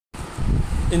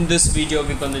In this video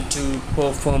we're going to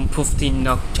perform 15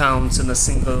 knockdowns in a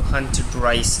single hunted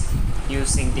race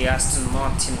using the Aston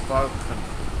Martin Vulcan.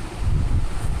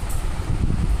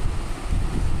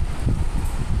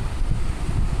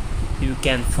 You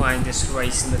can find this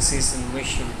race in the season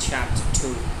mission chapter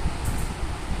 2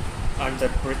 under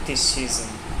British season.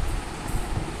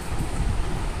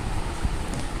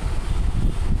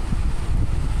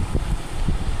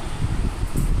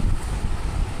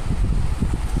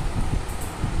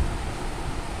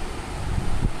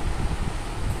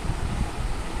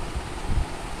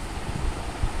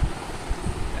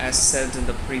 As said in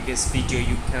the previous video,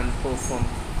 you can perform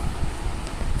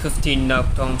 15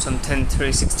 knockdowns on 10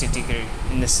 360 degree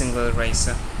in a single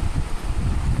racer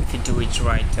if you do it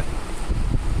right.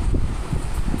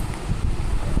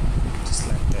 Just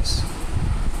like this.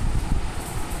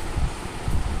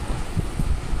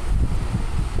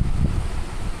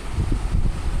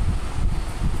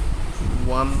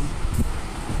 One,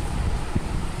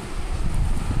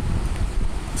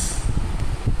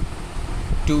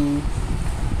 two,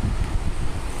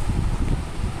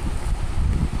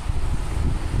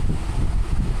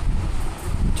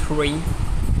 three,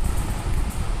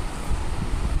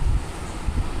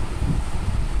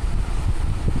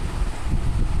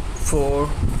 four,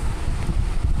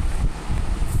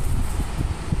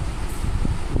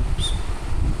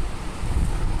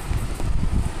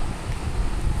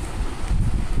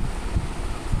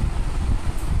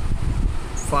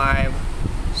 five,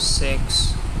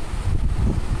 six,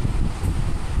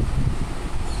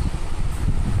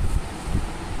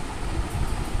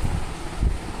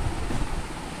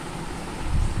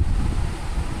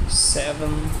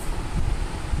 seven,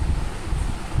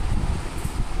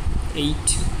 8,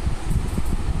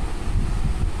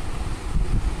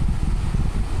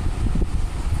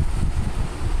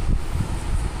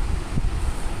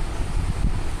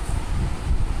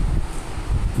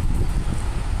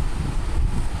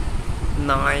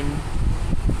 9,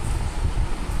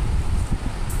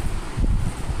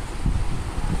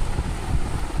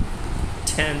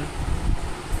 10,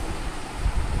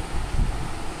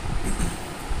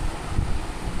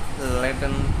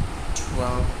 11,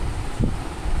 12,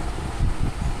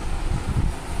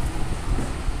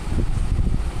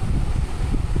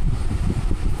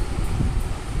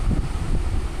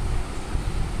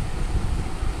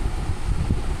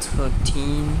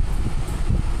 13,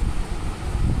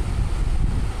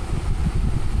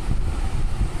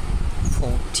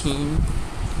 14,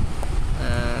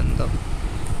 and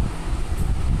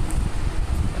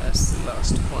that's the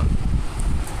last one.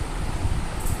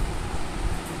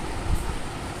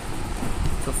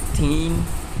 15.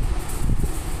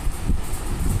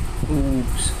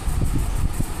 Oops.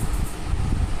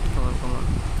 Come on.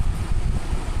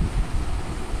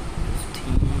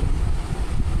 15.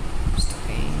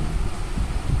 Staying.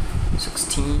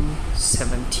 16.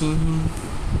 17.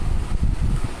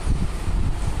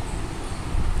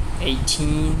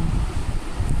 18.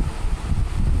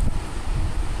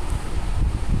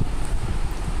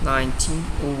 19.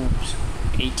 Oops.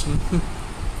 18.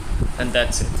 And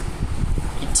that's it.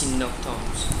 18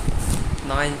 knockdowns.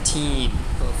 19.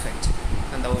 Perfect.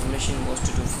 And our mission was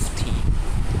to do 15.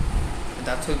 And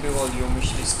that will be all. Your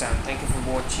mission is done. Thank you for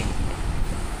watching.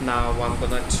 Now I'm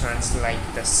gonna translate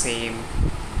the same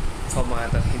for my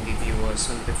other Hindi viewers,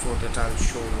 and before that I'll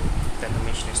show you that the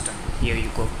mission is done. Here you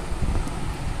go.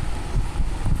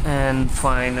 And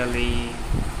finally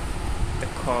the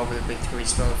car will be 3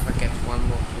 star if I get one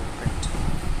more blueprint.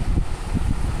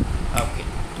 Okay,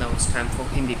 now it's time for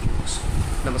Hindi viewers.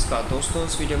 नमस्कार दोस्तों,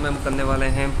 इस video में हम करने वाले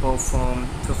हैं perform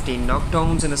 15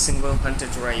 नॉकडाउन्स in a single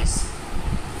hunted race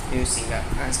using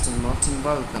Aston Martin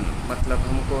vulcan. मतलब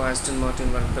हमको एस्टन मार्टिन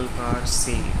वल्कन कार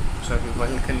से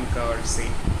वल्कन कार से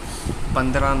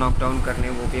 15 नॉकडाउन करने,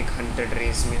 वो भी एक हंटेड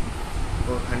रेस में.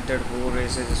 और हंटेड वो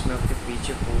रेस है जिसमें आपके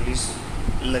पीछे पुलिस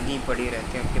लगी पड़ी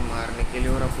रहती है आपके मारने के लिए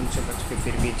और आप उनसे बच के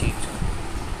फिर भी जीत जाओ.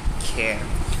 खैर,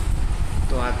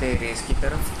 तो आते हैं रेस की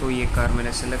तरफ. तो ये कार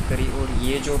मैंने सेलेक्ट करी और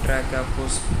ये जो ट्रैक है आपको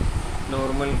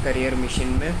नॉर्मल करियर मिशन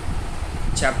में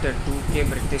चैप्टर 2 के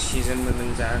ब्रिटिश सीज़न में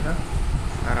मिल जाएगा.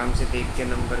 आराम से देख के,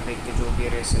 नंबर देख के जो भी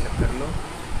रेस सेलेक्ट कर लो,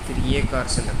 फिर ये कार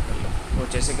सेलेक्ट कर लो. और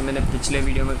जैसे कि मैंने पिछले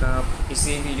वीडियो में कहा, आप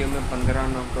इसी वीडियो में 15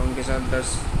 नॉकडाउन के साथ 10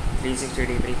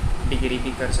 360 डिग्री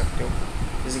भी कर सकते हो,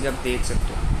 जैसे कि आप देख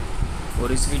सकते हो.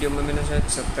 और इस वीडियो में मैंने शायद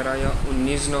 17 या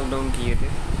 19 नॉकडाउन किए थे,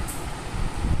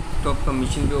 तो आपका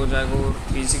मिशन भी हो जाएगा. और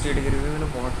 360 डिग्री भी मैंने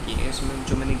बहुत किए हैं इसमें,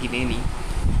 जो मैंने गिने नहीं.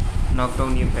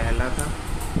 नॉकडाउन ये पहला था.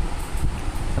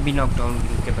 अभी नॉकडाउन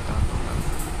गिन के बताता हूँ.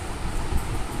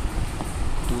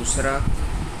 दूसरा,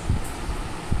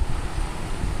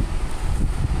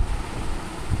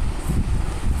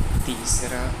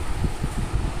 तीसरा,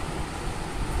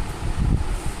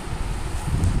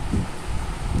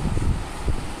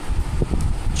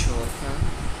 चौथा,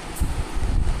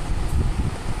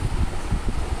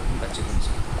 बच गए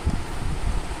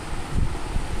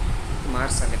मार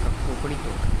साले का खोपड़ी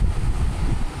तो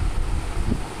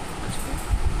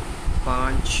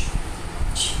 5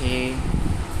 6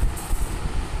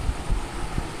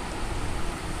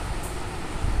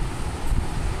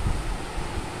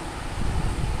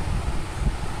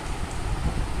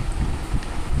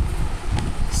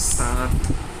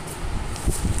 7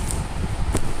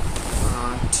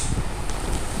 8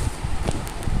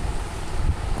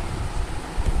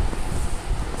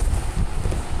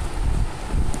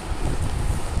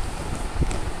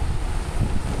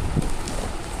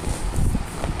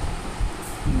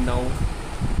 9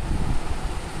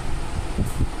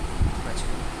 बच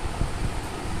गए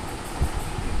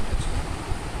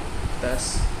 10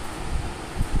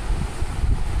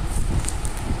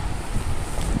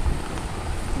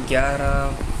 11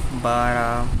 12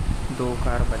 2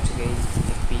 कार बच गई,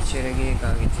 एक पीछे रह गई एक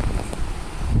आगे चली गई।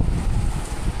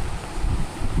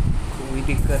 कोई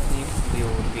दिक्कत नहीं, अभी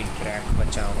और भी ट्रैक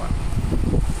बचा हुआ।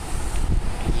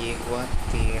 ये हुआ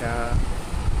 13,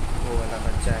 वो वाला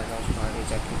बच जाएगा, उसको आगे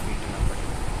जाके पीटना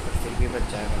पड़ेगा पर फिर भी बच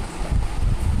जाएगा।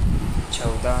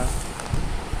 14,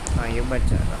 हाँ ये बच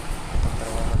जाएगा।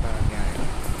 15 वाला आगे आएगा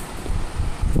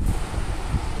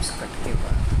इस कट के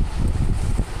बाद।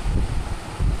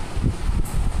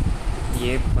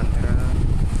 ये 15,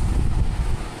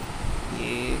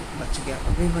 ये बच गया,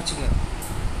 अभी बच गया।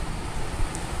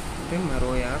 अबे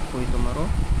मरो यार, कोई तो मरो।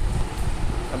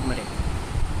 अब मरेगा,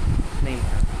 नहीं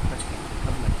मरा, बच गया,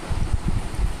 अब मर गया।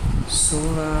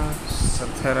 16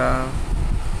 17,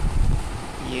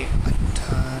 ये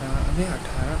 18, अबे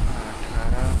 18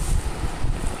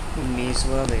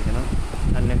 19वां भेजना।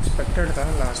 अनएक्सपेक्टेड था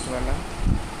लास्ट वाला,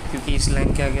 क्योंकि इस लाइन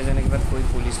के आगे जाने के बाद कोई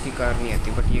पुलिस की कार नहीं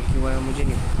आती, बट ये क्यों आया मुझे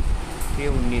नहीं पता। ये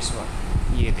 19वां,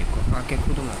 ये देखो आके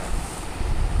खुद मारा।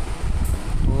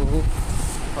 तो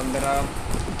 15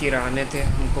 गिराने थे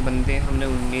हमको बंदे, हमने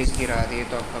 19 गिरा दिए,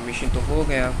 तो आपका मिशन तो हो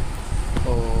गया।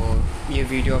 और ये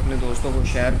वीडियो अपने दोस्तों को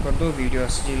शेयर कर दो, वीडियो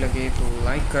अच्छी लगे तो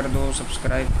लाइक कर दो,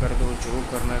 सब्सक्राइब कर दो, जो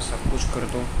करना है सब कुछ कर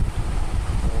दो।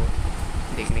 और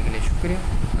देखने के लिए शुक्रिया,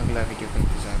 अगला वीडियो का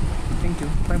इंतज़ार करो। Thank you,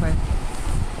 bye bye.